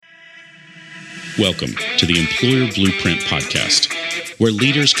Welcome to the Employer Blueprint Podcast, where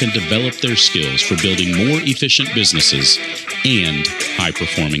leaders can develop their skills for building more efficient businesses and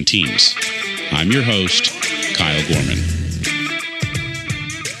high-performing teams. I'm your host, Kyle Gorman.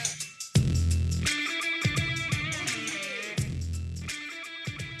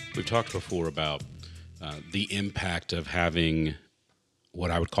 We've talked before about the impact of having what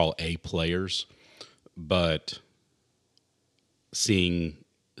I would call A players, but seeing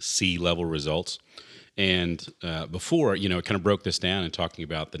C-level results. And before, it kind of broke this down and talking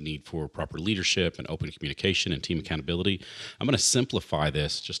about the need for proper leadership and open communication and team accountability. I'm going to simplify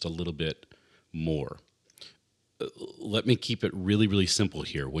this just a little bit more. Let me keep it really, really simple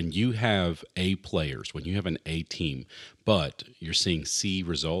here. When you have A players, when you have an A team, but you're seeing C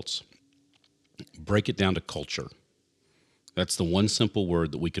results, break it down to culture. That's the one simple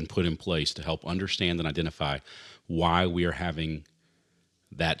word that we can put in place to help understand and identify why we are having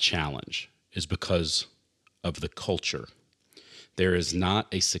that challenge is because of the culture. There is not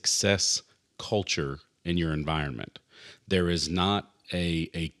a success culture in your environment. There is not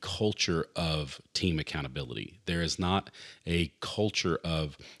a culture of team accountability. There is not a culture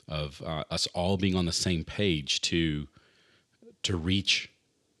of us all being on the same page to reach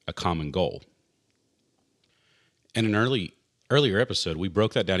a common goal. In an earlier episode, we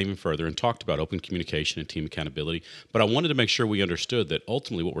broke that down even further and talked about open communication and team accountability. But I wanted to make sure we understood that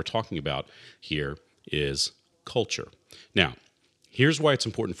ultimately what we're talking about here is culture. Now, here's why it's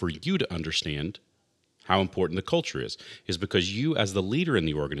important for you to understand how important the culture is because you as the leader in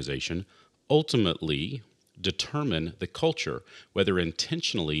the organization ultimately determine the culture, whether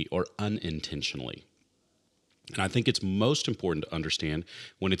intentionally or unintentionally. And I think it's most important to understand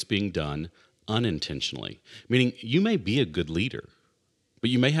when it's being done unintentionally, meaning you may be a good leader, but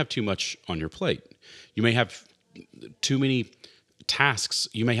you may have too much on your plate. You may have too many tasks.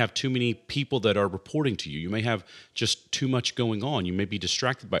 You may have too many people that are reporting to you. You may have just too much going on. You may be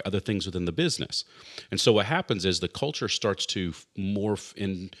distracted by other things within the business. And so what happens is the culture starts to morph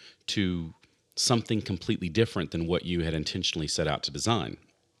into something completely different than what you had intentionally set out to design.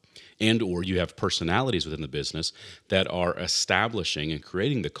 And or you have personalities within the business that are establishing and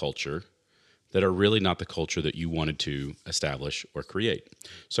creating the culture that are really not the culture that you wanted to establish or create.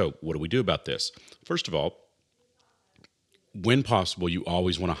 So what do we do about this? First of all, when possible, you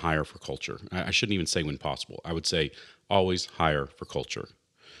always want to hire for culture. I shouldn't even say when possible. I would say always hire for culture.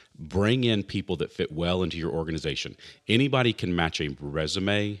 Bring in people that fit well into your organization. Anybody can match a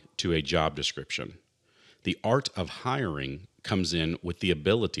resume to a job description. The art of hiring comes in with the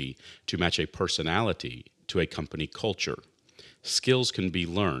ability to match a personality to a company culture. Skills can be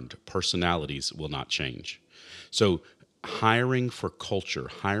learned. Personalities will not change. So hiring for culture,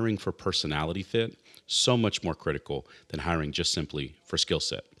 hiring for personality fit, so much more critical than hiring just simply for skill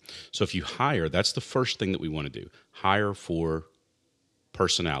set. So if you hire, that's the first thing that we want to do. Hire for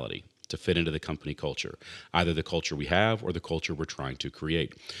personality to fit into the company culture, either the culture we have or the culture we're trying to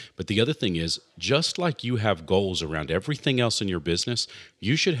create. But the other thing is, just like you have goals around everything else in your business,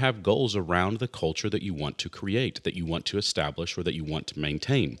 you should have goals around the culture that you want to create, that you want to establish, or that you want to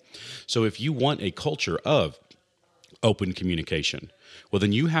maintain. So if you want a culture of open communication, well,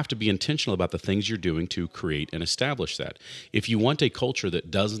 then you have to be intentional about the things you're doing to create and establish that. If you want a culture that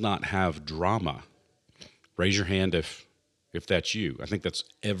does not have drama, raise your hand if that's you. I think that's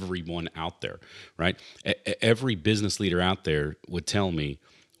everyone out there, right? Every business leader out there would tell me,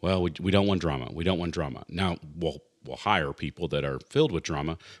 well, we don't want drama. We don't want drama. Now, we'll hire people that are filled with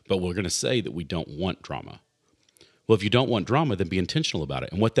drama, but we're going to say that we don't want drama. Well, if you don't want drama, then be intentional about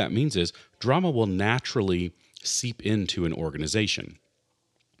it. And what that means is drama will naturally seep into an organization.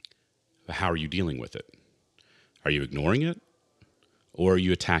 How are you dealing with it? Are you ignoring it? Or are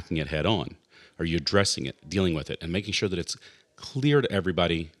you attacking it head on? Are you addressing it, dealing with it, and making sure that it's clear to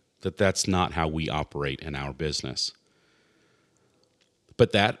everybody that that's not how we operate in our business?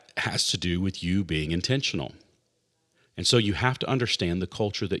 But that has to do with you being intentional. And so you have to understand the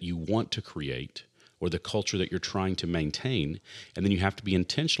culture that you want to create or the culture that you're trying to maintain, and then you have to be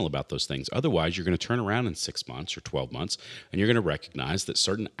intentional about those things. Otherwise, you're going to turn around in 6 months or 12 months, and you're going to recognize that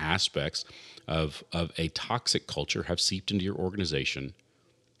certain aspects of a toxic culture have seeped into your organization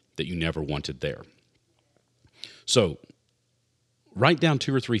that you never wanted there. So write down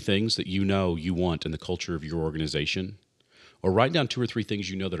 2 or 3 things that you know you want in the culture of your organization, or write down 2 or 3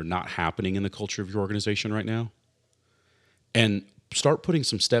 things you know that are not happening in the culture of your organization right now, and start putting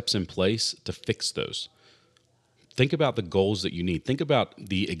some steps in place to fix those. Think about the goals that you need. Think about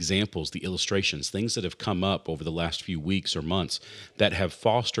the examples, the illustrations, things that have come up over the last few weeks or months that have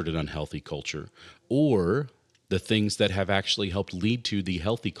fostered an unhealthy culture, or the things that have actually helped lead to the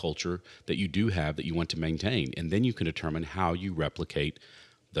healthy culture that you do have that you want to maintain. And then you can determine how you replicate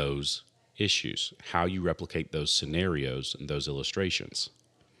those issues, how you replicate those scenarios and those illustrations.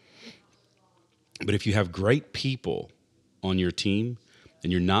 But if you have great people on your team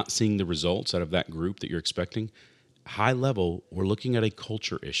and you're not seeing the results out of that group that you're expecting, high level, we're looking at a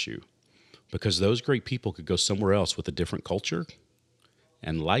culture issue, because those great people could go somewhere else with a different culture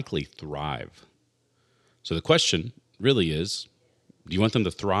and likely thrive. So the question really is, do you want them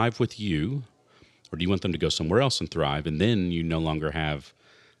to thrive with you, or do you want them to go somewhere else and thrive, and then you no longer have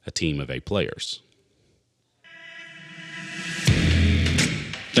a team of A players?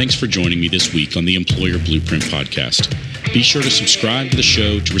 Thanks for joining me this week on the Employer Blueprint Podcast. Be sure to subscribe to the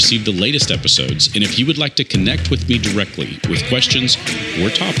show to receive the latest episodes, and if you would like to connect with me directly with questions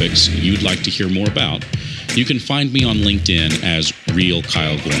or topics you'd like to hear more about, you can find me on LinkedIn as Real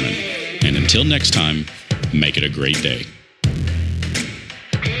Kyle Gorman. And until next time, make it a great day.